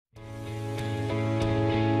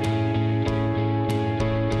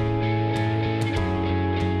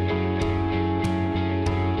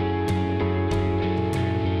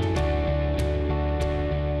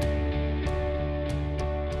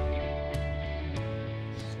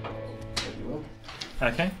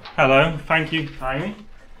Okay, hello, thank you for having me.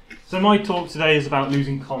 So my talk today is about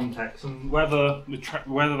losing context and whether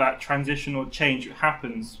that transition or change that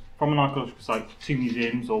happens from an archaeological site to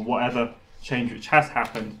museums, or whatever change which has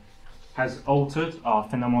happened, has altered our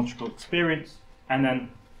phenomenological experience and then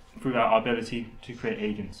through our ability to create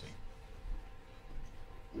agency.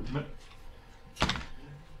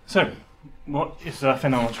 So, what is a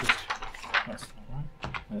phenomenological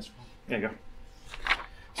experience? There you go.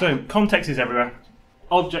 So, context is everywhere.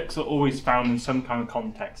 Objects are always found in some kind of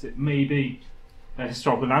context. It may be a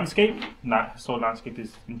historical landscape, and that historical landscape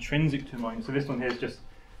is intrinsic to mine. So this one here is just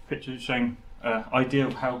a picture showing an idea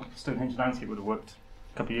of how Stonehenge landscape would have worked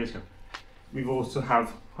a couple of years ago. We also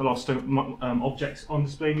have a lot of objects on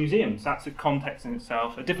display in museums. That's a context in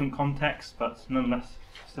itself, a different context, but nonetheless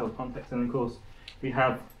still a context. And of course, we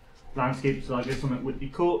have landscapes like this one at Whitley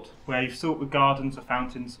Court, where you've thought with gardens or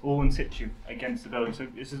fountains all in situ against the building. So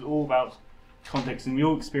this is all about context, and we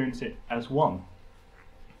all experience it as one.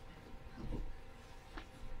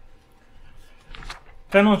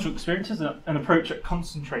 Phenomenological experience is an approach that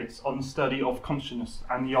concentrates on the study of consciousness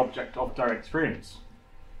and the object of direct experience.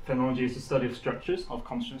 Phenomenology is the study of structures of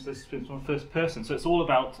consciousness from the first person. So it's all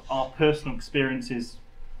about our personal experiences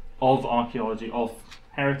of archaeology, of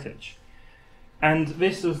heritage. And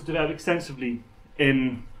this was developed extensively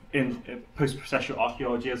in post-processual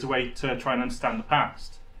archaeology as a way to try and understand the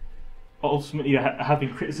past. Ultimately, there have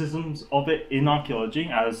been criticisms of it in archaeology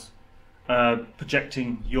as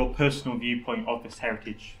projecting your personal viewpoint of this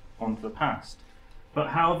heritage onto the past. But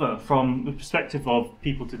however, from the perspective of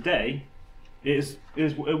people today, it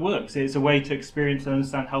works. It's a way to experience and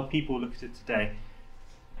understand how people look at it today,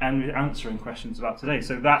 and we're answering questions about today.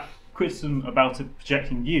 So that criticism about it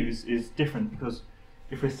projecting views is different, because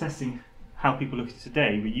if we're assessing how people look at it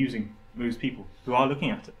today, we're using those people who are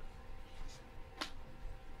looking at it.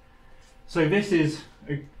 So this is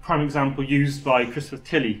a prime example used by Christopher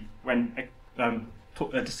Tilley when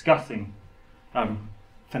discussing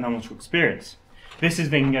phenomenological experience. This is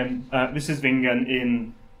Vingen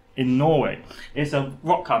in Norway. It's a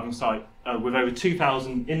rock carving site with over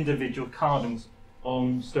 2,000 individual carvings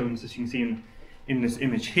on stones, as you can see in this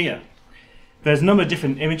image here. There's a number of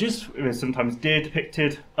different images. There's sometimes deer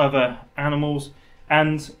depicted, other animals,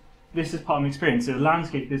 and this is part of an experience. The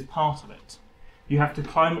landscape is part of it. You have to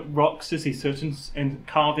climb up rocks to see certain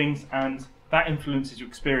carvings, and that influences your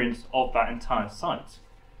experience of that entire site.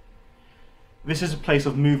 This is a place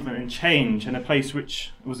of movement and change, and a place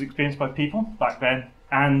which was experienced by people back then,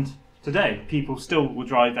 and today people still will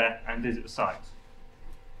drive there and visit the site.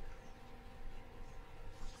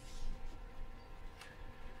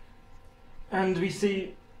 And we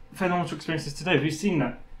see phenomenological experiences today. We've seen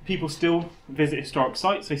that people still visit historic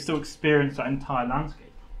sites, they still experience that entire landscape.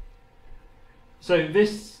 So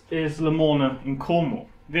this is Lamorna in Cornwall.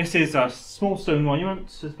 This is a small stone monument.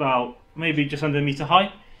 It's about maybe just under a metre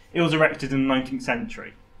high. It was erected in the 19th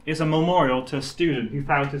century. It's a memorial to a student who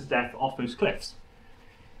found his death off those cliffs.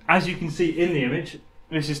 As you can see in the image,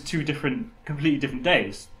 this is two completely different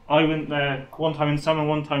days. I went there one time in summer,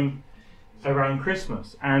 one time around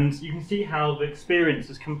Christmas, and you can see how the experience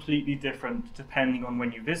is completely different depending on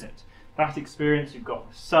when you visit. That experience, you've got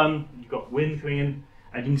the sun, you've got wind coming in,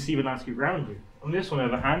 and you can see the landscape around you. On this one, on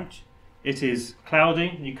the other hand, it is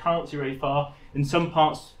cloudy, you can't see very far. In some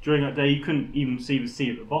parts during that day, you couldn't even see the sea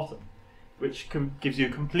at the bottom, which gives you a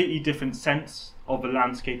completely different sense of the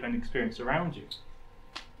landscape and experience around you.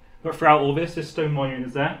 But throughout all this stone monument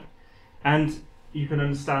is there, and you can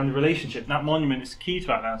understand the relationship. That monument is key to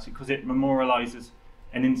that landscape because it memorialises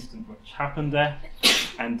an incident which happened there,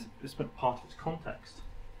 and it's part of its context.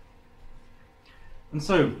 And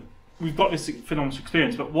so, we've got this phenomenological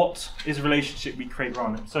experience, but what is the relationship we create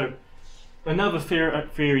around it? So, another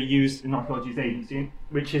theory used in archaeology is agency,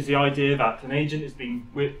 which is the idea that an agent is being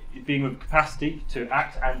with capacity to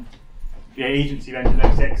act, and the agency then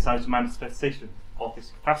to exercise the manifestation of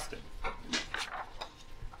this capacity.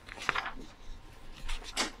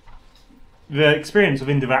 The experience of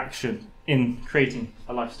interaction in creating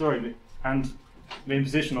a life story and the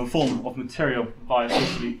imposition of a form of material by a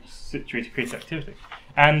socially situated creative activity.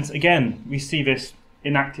 And again, we see this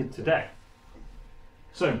enacted today.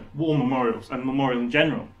 So, war memorials and memorial in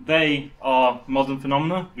general, they are modern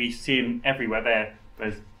phenomena. We see them everywhere there.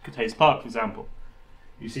 There's Cotes Park, for example.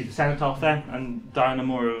 You see the Cenotaph there and Diana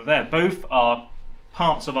Memorial there. Both are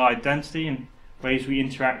parts of our identity and ways we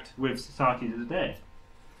interact with society today.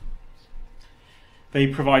 They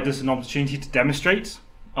provide us an opportunity to demonstrate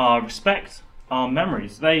our respect, our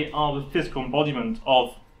memories. They are the physical embodiment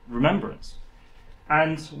of remembrance.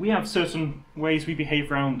 And we have certain ways we behave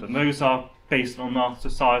around them. Those are based on our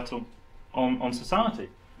societal on society.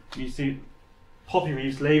 You see poppy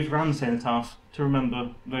wreaths laid around the Cenotaph to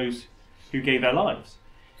remember those who gave their lives.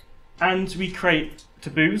 And we create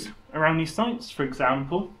taboos around these sites. For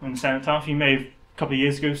example, in the Cenotaph, you may have, a couple of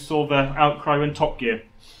years ago, saw the outcry when Top Gear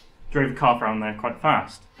drove a car around there quite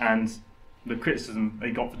fast, and the criticism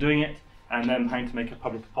they got for doing it, and then having to make a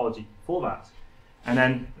public apology for that. And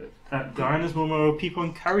then at Diana's Memorial, people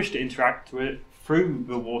encouraged to interact with it through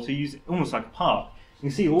the water, use it almost like a park. You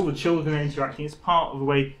can see all the children are interacting. It's part of a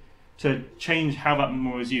way to change how that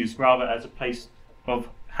memorial is used, rather as a place of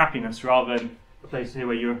happiness, rather than a place here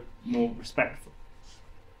where you're more respectful.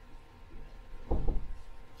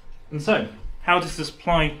 And so, how does this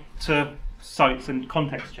apply to sites and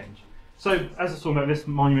context change? So, as I was talking about this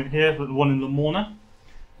monument here, the one in Lamorna,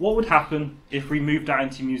 what would happen if we moved that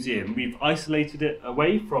into a museum? We've isolated it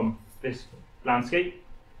away from this landscape,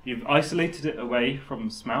 you've isolated it away from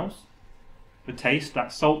the smells, the taste,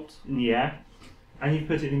 that salt in the air, and you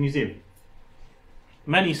put it in a museum.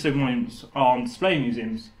 Many stone monuments are on display in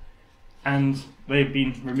museums, and they've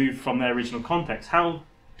been removed from their original context. How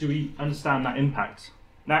do we understand that impact?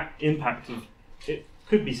 That impact of it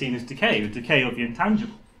could be seen as decay, the decay of the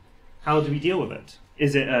intangible. How do we deal with it?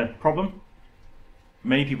 Is it a problem?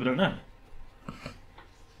 Many people don't know.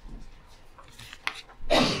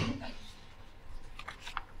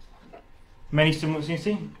 Many symbols you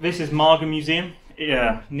see. This is Margam Museum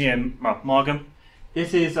near Margam.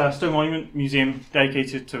 This is a stone monument museum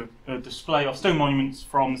dedicated to a display of stone monuments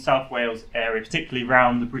from the South Wales area, particularly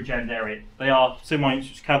around the Bridgend area. They are stone monuments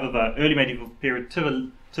which cover the early medieval period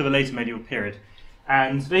to the later medieval period.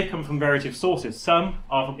 And they come from a variety of sources. Some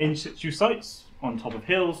are from in situ sites on top of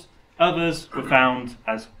hills. Others were found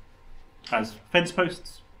as fence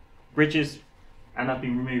posts, bridges, and have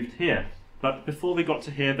been removed here. But before they got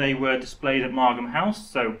to here, they were displayed at Margam House,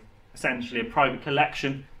 so essentially a private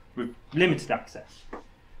collection with limited access.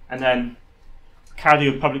 And then Caddy,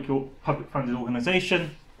 a public funded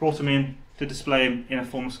organisation, brought them in to display them in a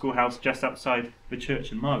former schoolhouse just outside the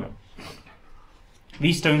church in Margam.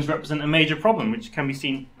 These stones represent a major problem which can be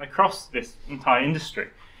seen across this entire industry.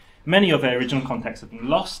 Many of their original contexts have been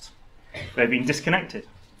lost, they've been disconnected.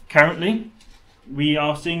 Currently, we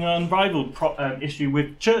are seeing an unrivaled issue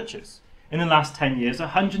with churches. In the last 10 years,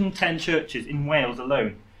 110 churches in Wales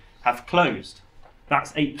alone have closed.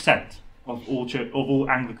 That's 8% of all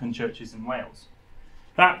Anglican churches in Wales.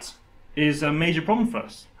 That is a major problem for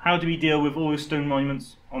us. How do we deal with all those stone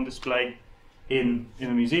monuments on display in a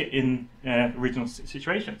museum, in original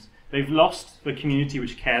situations? They've lost the community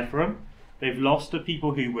which cared for them. They've lost the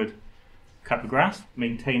people who would cut the grass,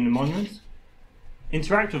 maintain the monuments,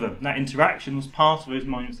 interact with them. That interaction was part of those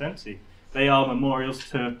monuments' entity. They are memorials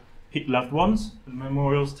to loved ones, and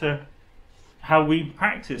memorials to how we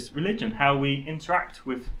practice religion, how we interact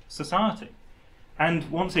with society. And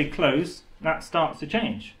once they close, that starts to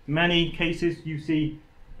change. Many cases you see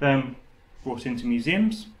them brought into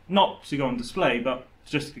museums, not to go on display, but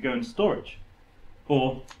just to go in storage.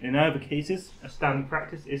 Or, in other cases, a standard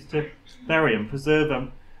practice is to bury them, preserve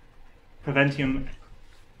them, preventing them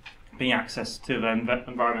being access to the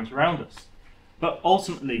environment around us. But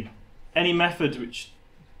ultimately, any method which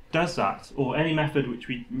does that, or any method which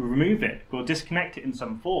we remove it, will disconnect it in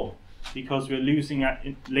some form, because we're losing that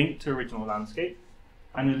link to original landscape,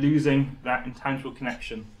 and we're losing that intangible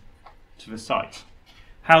connection to the site.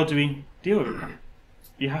 How do we deal with that?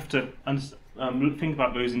 You have to think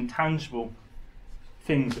about those intangible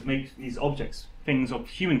things that make these objects, things of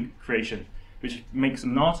human creation, which makes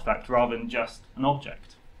them an artifact rather than just an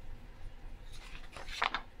object.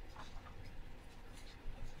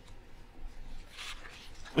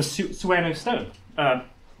 The Sueno stone,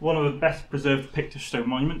 one of the best preserved Pictish stone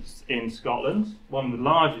monuments in Scotland, one of the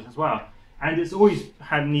largest as well, and it's always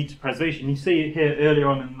had need to preservation. You see it here earlier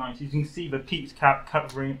on in the 90s, you can see the peaked cap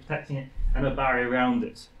covering it, protecting it, and a barrier around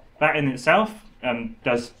it. That in itself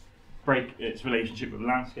does break its relationship with the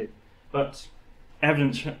landscape, but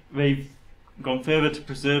evidence they've gone further to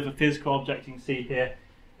preserve a physical object. You can see here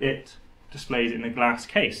it displays in a glass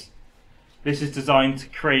case. This is designed to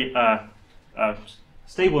create a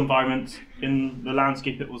stable environment in the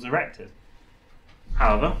landscape it was erected.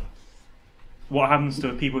 However, what happens to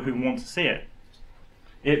the people who want to see it?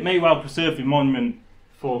 It may well preserve the monument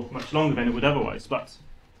for much longer than it would otherwise, but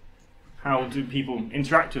how do people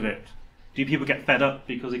interact with it? Do people get fed up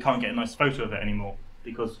because they can't get a nice photo of it anymore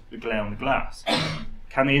because of the glare on the glass?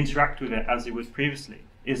 Can they interact with it as they would previously?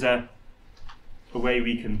 Is there a way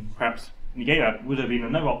we can perhaps negate that? Would have been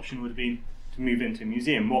another option, would have been to move it into a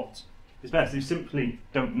museum. What is best? They simply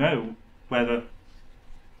don't know whether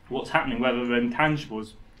what's happening, whether the intangible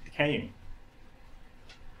is decaying.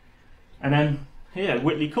 And then here,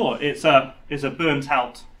 Whitley Court. It's a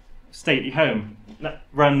burnt-out stately home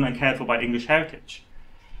run and cared for by English Heritage.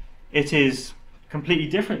 It is completely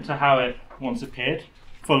different to how it once appeared,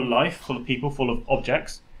 full of life, full of people, full of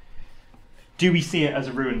objects. Do we see it as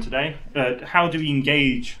a ruin today? How do we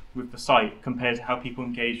engage with the site compared to how people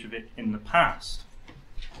engaged with it in the past?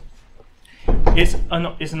 It's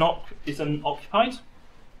unoccupied.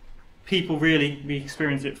 People we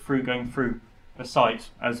experience it through going through the site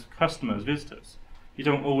as customers, visitors. You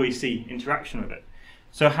don't always see interaction with it.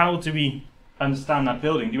 So how do we understand that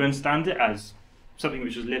building? Do you understand it as something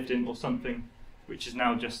which was lived in or something which is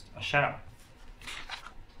now just a shell?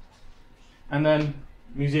 And then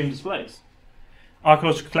museum displays.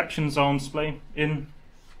 Archaeological collections are on display in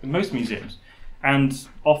most museums, and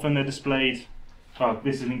often they're displayed. Well,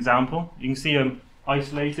 this is an example. You can see them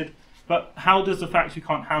isolated, but how does the fact we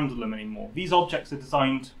can't handle them anymore? These objects are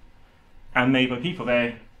designed and made by people.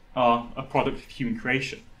 They are a product of human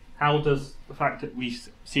creation. How does the fact that we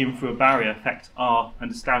see them through a barrier affect our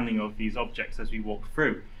understanding of these objects as we walk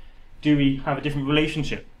through? Do we have a different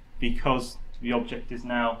relationship because the object is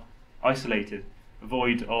now isolated,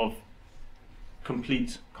 void of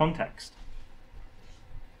complete context?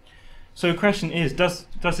 So the question is, does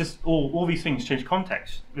this all these things change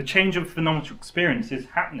context? The change of phenomenological experience is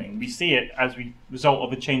happening. We see it as a result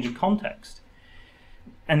of a change of context.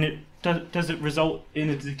 And does it result in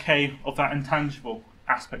a decay of that intangible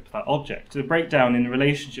aspect of that object? The breakdown in the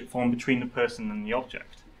relationship formed between the person and the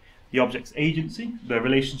object. The object's agency, the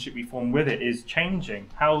relationship we form with it, is changing.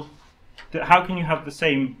 How can you have the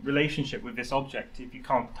same relationship with this object if you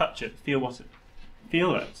can't touch it, feel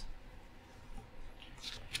it?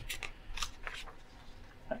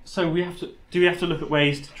 So do we have to look at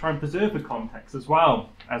ways to try and preserve the context as well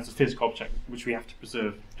as the physical object, which we have to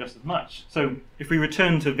preserve just as much? So if we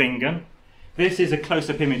return to Vingen, this is a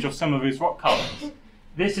close-up image of some of his rock carvings.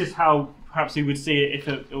 This is how perhaps we would see it if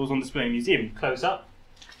it was on display in a museum, close up.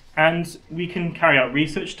 And we can carry out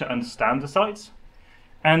research to understand the sites.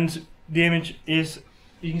 And the image is,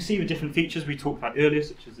 you can see the different features we talked about earlier,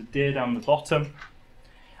 such as the deer down the bottom.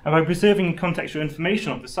 And by preserving contextual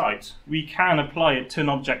information of the site, we can apply it to an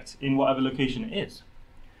object in whatever location it is.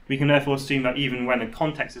 We can therefore assume that even when a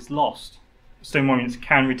context is lost, stone monuments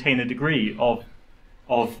can retain a degree of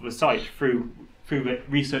the site through the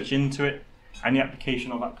research into it and the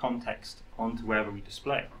application of that context onto wherever we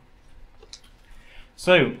display.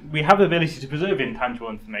 So we have the ability to preserve intangible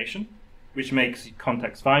information, which makes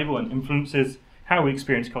context valuable and influences how we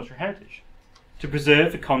experience cultural heritage. To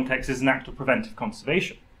preserve the context is an act of preventive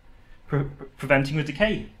conservation, preventing the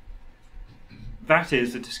decay. That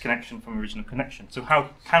is a disconnection from original connection. So how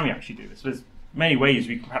can we actually do this? There's many ways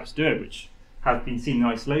we can perhaps do it, which have been seen in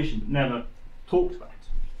isolation but never talked about.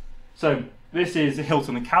 So this is a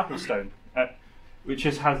Hilton and Cadwell stone, which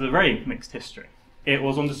has a very mixed history.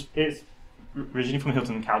 It's originally from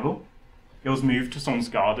Hilton and Cadwell. It was moved to Sons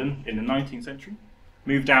Garden in the 19th century,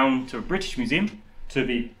 moved down to a British museum to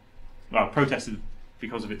be protested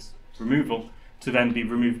because of its removal, to then be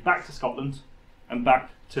removed back to Scotland and back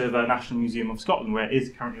to the National Museum of Scotland, where it is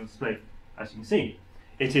currently on display, as you can see.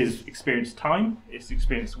 It has experienced time, it's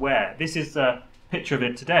experienced wear. This is a picture of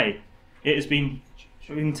it today. It has been,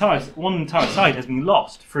 one entire side has been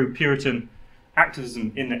lost through Puritan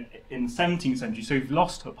activism in the 17th century, so we've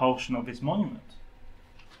lost a portion of this monument.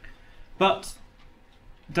 But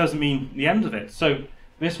it doesn't mean the end of it. So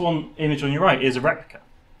this one image on your right is a replica,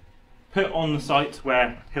 put on the site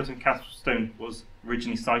where Hilton Castle Stone was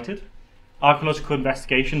originally sited. Archaeological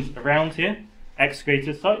investigations around here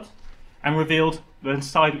excavated the site and revealed the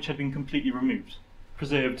side which had been completely removed,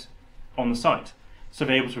 preserved on the site. So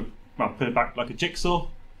they're able to put it back like a jigsaw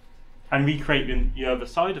and recreate the other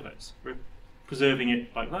side of it, preserving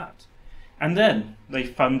it like that. And then they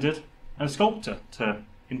funded a sculptor to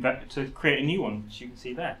create a new one, which you can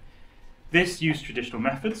see there. This used traditional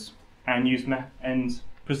methods and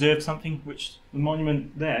preserved something which the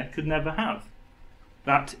monument there could never have.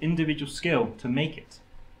 That individual skill to make it.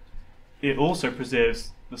 It also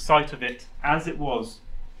preserves the site of it as it was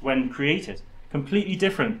when created, completely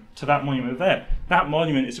different to that monument there. That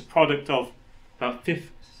monument is a product of about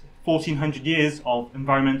 1400 years of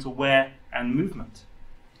environmental wear and movement.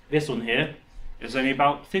 This one here is only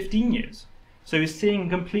about 15 years. So we're seeing a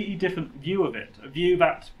completely different view of it, a view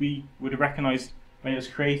that we would have recognised when it was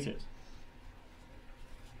created.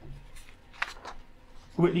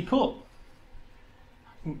 Whitley Court.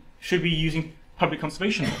 Should we be using public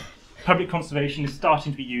conservation? Public conservation is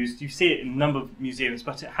starting to be used. You see it in a number of museums,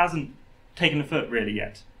 but it hasn't taken a foot really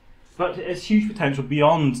yet. But it has huge potential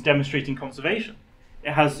beyond demonstrating conservation.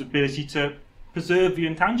 It has the ability to preserve the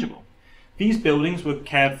intangible. These buildings were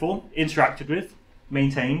cared for, interacted with,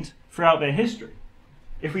 maintained throughout their history.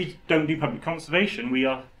 If we don't do public conservation, we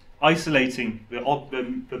are isolating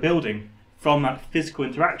the building from that physical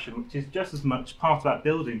interaction, which is just as much part of that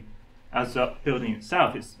building as the building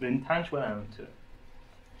itself. It's the intangible element to it.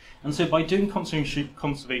 And so by doing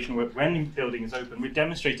conservation work when the building is open, we're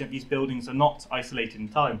demonstrating that these buildings are not isolated in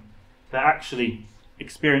time. They're actually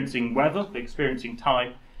experiencing weather, they're experiencing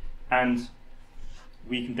time, and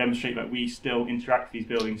we can demonstrate that we still interact with these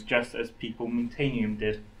buildings just as people maintaining them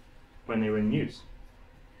did when they were in use.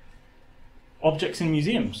 Objects in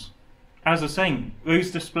museums. As I was saying, those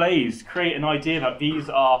displays create an idea that these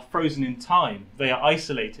are frozen in time. They are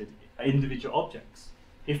isolated individual objects.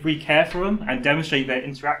 If we care for them and demonstrate their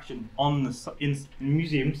interaction in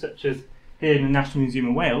museums, such as here in the National Museum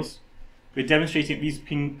of Wales, we're demonstrating that these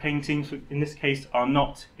paintings, in this case, are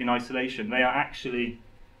not in isolation. They are actually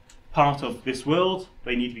part of this world.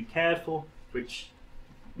 They need to be cared for, which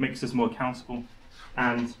makes us more accountable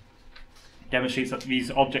and demonstrates that these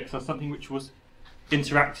objects are something which was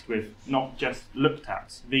interacted with, not just looked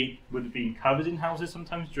at. They would have been covered in houses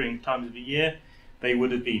sometimes during times of the year. They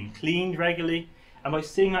would have been cleaned regularly. And by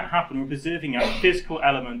seeing that happen, we're preserving a physical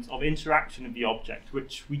element of interaction with the object,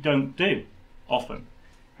 which we don't do often.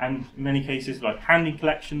 And in many cases, like handing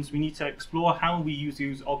collections, we need to explore how we use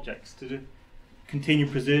these objects to continue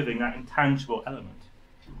preserving that intangible element.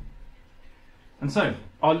 And so,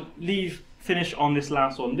 I'll finish on this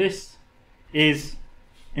last one. This is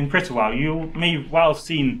in Pritterwell. You may well have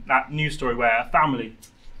seen that news story where a family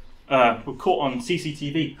were caught on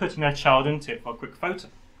CCTV putting their child into it for a quick photo.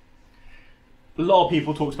 A lot of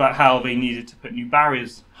people talked about how they needed to put new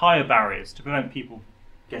barriers, higher barriers, to prevent people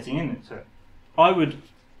getting into it. I would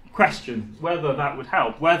question whether that would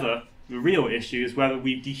help, whether the real issue is whether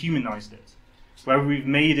we've dehumanized it, whether we've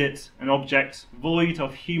made it an object void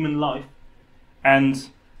of human life, and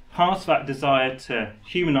part of that desire to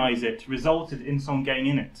humanize it resulted in someone getting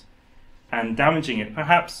in it and damaging it.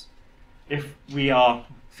 Perhaps if we are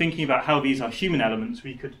thinking about how these are human elements,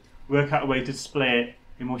 we could work out a way to display it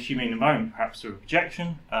in a more humane environment, perhaps through a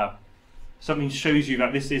projection. Something shows you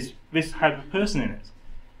that this had a person in it.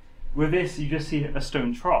 With this, you just see a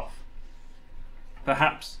stone trough.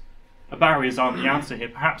 Perhaps barriers aren't the answer here.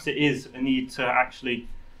 Perhaps it is a need to actually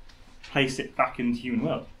place it back in the human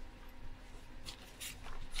world.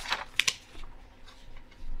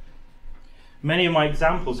 Many of my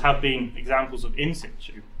examples have been examples of in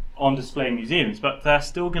situ on display in museums, but there are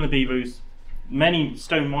still going to be those many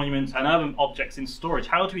stone monuments and other objects in storage.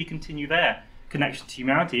 How do we continue their connection to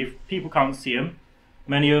humanity if people can't see them?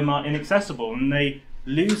 Many of them are inaccessible, and they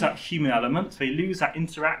lose that human element, they lose that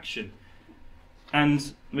interaction,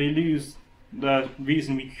 and they lose the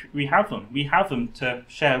reason we have them. We have them to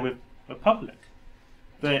share with the public.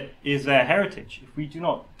 That is their heritage. If we do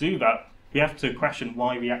not do that, we have to question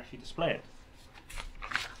why we actually display it.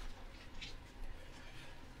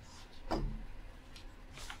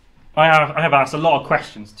 I have asked a lot of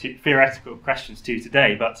questions, theoretical questions to you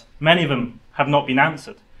today, but many of them have not been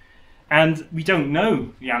answered. And we don't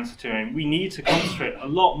know the answer to them. We need to concentrate a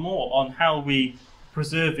lot more on how we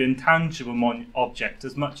preserve the intangible object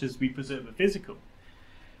as much as we preserve the physical.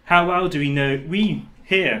 How well do we know? We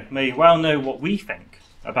here may well know what we think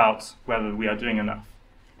about whether we are doing enough,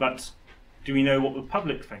 but do we know what the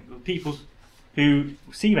public think? The people who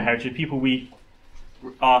see the heritage, people we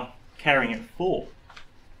are caring it for.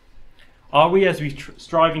 Are we, as we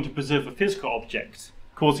striving to preserve a physical object,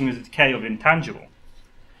 causing the decay of the intangible,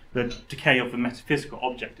 the decay of the metaphysical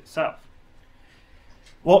object itself?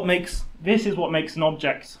 This is what makes an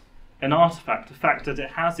object an artifact, the fact that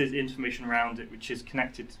it has this information around it which is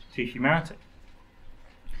connected to humanity.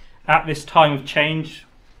 At this time of change,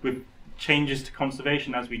 with changes to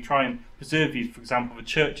conservation, as we try and preserve these, for example, the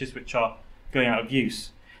churches which are going out of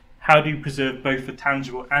use, how do you preserve both the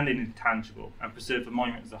tangible and the intangible and preserve the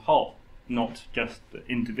monument as a whole, not just the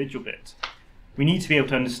individual bit? We need to be able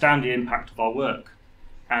to understand the impact of our work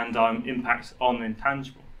and our impact on the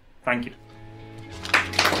intangible. Thank you.